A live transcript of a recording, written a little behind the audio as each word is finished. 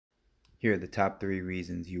Here are the top 3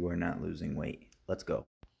 reasons you are not losing weight. Let's go.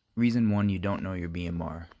 Reason 1, you don't know your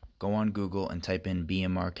BMR. Go on Google and type in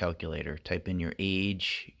BMR calculator. Type in your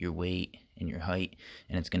age, your weight, and your height,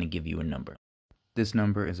 and it's going to give you a number. This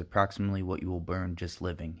number is approximately what you will burn just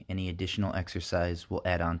living. Any additional exercise will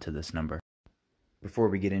add on to this number. Before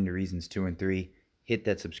we get into reasons 2 and 3, hit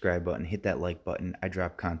that subscribe button, hit that like button. I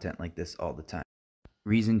drop content like this all the time.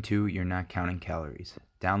 Reason 2, you're not counting calories.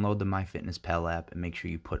 Download the MyFitnessPal app and make sure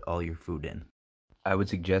you put all your food in. I would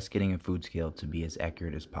suggest getting a food scale to be as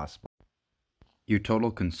accurate as possible. Your total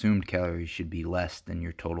consumed calories should be less than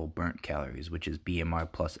your total burnt calories, which is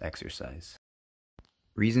BMR plus exercise.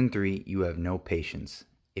 Reason 3, you have no patience.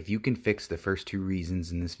 If you can fix the first 2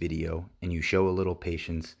 reasons in this video and you show a little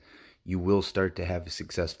patience, you will start to have a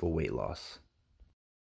successful weight loss.